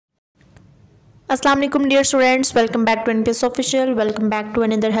Assalamu alaikum dear students, welcome back to NPS Official, welcome back to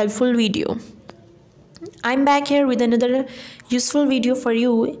another helpful video. I'm back here with another useful video for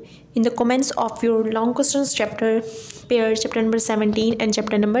you in the comments of your long questions chapter pair, chapter number 17 and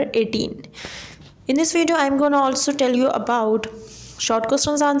chapter number 18. In this video I'm going to also tell you about short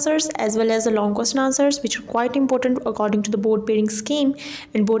questions answers as well as the long question answers, which are quite important according to the board pairing scheme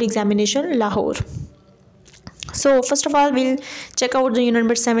and board examination Lahore. So first of all, we'll check out the unit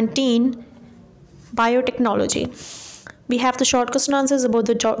number 17, biotechnology. We have the short question answers about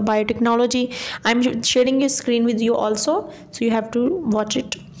the biotechnology. I'm sharing your screen with you also, so you have to watch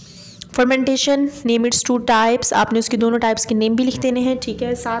it. Fermentation, name it's two types, आपने उसके दोनों types के name भी लिख देने हैं, ठीक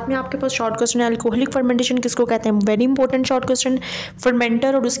है। साथ में आपके पास शॉर्ट क्वेश्चन है अल्कोहलिक फर्मेंटेशन किसको कहते हैं, very important short question.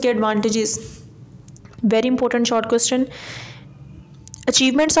 Fermenter और उसके advantages, very important short question.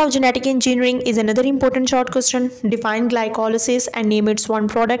 Achievements of genetic engineering is another important short question. Define glycolysis and name its one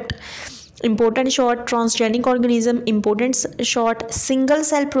product. Important short. Transgenic organism. Important short. Single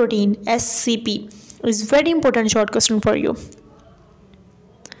cell protein SCP is very important short question for you.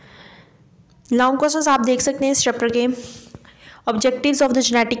 Long questions आप देख सकते हैं इस chapter के। Objectives of the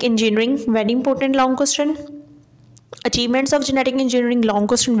genetic engineering, very important long question. Achievements of genetic engineering, long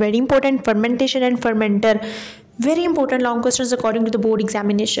question, very important. Fermentation and fermenter, very important long questions according to the board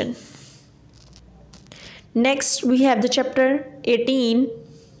examination. Next we have the chapter 18,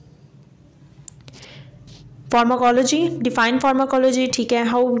 pharmacology. Define pharmacology, ठीक है।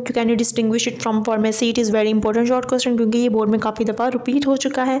 How can you distinguish it from pharmacy? It is very important short question क्योंकि ये board में काफ़ी दफ़ा repeat हो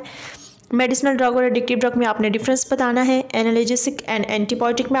चुका है। मेडिसिनल ड्रग और एडिक्टिव ड्रग में आपने डिफरेंस बताना है। एनालिजेसिक एंड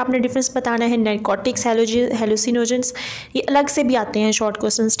एंटीबायोटिक में आपने डिफरेंस बताना है। नार्कोटिक्स, हेलुसिनोजेंस, ये अलग से भी आते हैं शॉर्ट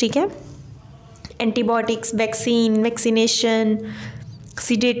क्वेश्चंस, ठीक है। Antibiotics, vaccine, vaccination,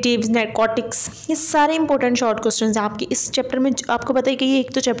 sedatives, narcotics, ये सारे इंपॉर्टेंट शॉर्ट क्वेश्चंस हैं आपके इस चैप्टर में। आपको पता है कि ये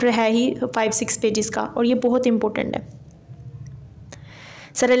एक तो चैप्टर है ही 5-6 पेजेस का और ये बहुत इंपॉर्टेंट है।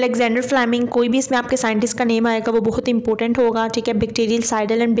 सर अलेक्जेंडर फ्लेमिंग, कोई भी इसमें आपके साइंटिस्ट का नेम आएगा वो बहुत इंपॉर्टेंट होगा, ठीक है। Bacterial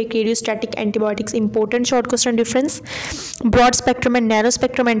साइडल and bacteriostatic antibiotics, important short question difference. Broad spectrum and narrow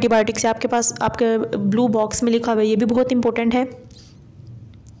spectrum antibiotics आपके पास आपके ब्लू बॉक्स में लिखा हुआ है, ये भी बहुत इंपॉर्टेंट है।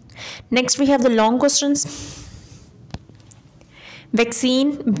 Next we have the long questions.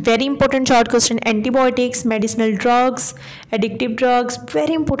 Vaccine, very important short question. Antibiotics, medicinal drugs, addictive drugs,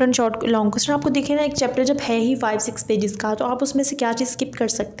 very important short long question. आपको देखिए ना, एक चैप्टर जब है ही 5-6 पेजेस का, तो आप उसमें से क्या चीज़ स्किप कर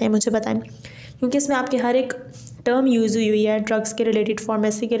सकते हैं मुझे बताएं, क्योंकि इसमें आपके हर एक टर्म यूज़ हुई है ड्रग्स के रिलेटेड,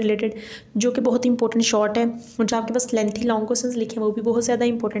 फार्मेसी के रिलेटेड, जो कि बहुत इंपॉर्टेंट शॉर्ट है। और जो आपके पास लेंथी लॉन्ग क्वेश्चन लिखे हैं वो भी बहुत ज़्यादा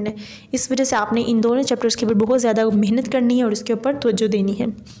इंपॉर्टेंट है। इस वजह से आपने इन दोनों चैप्टर्स के ऊपर बहुत ज़्यादा मेहनत करनी है और इसके ऊपर तवज्जो देनी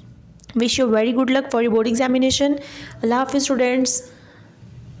है। Wish you very good luck for your board examination. अल्लाह हाफिज़ स्टूडेंट्स।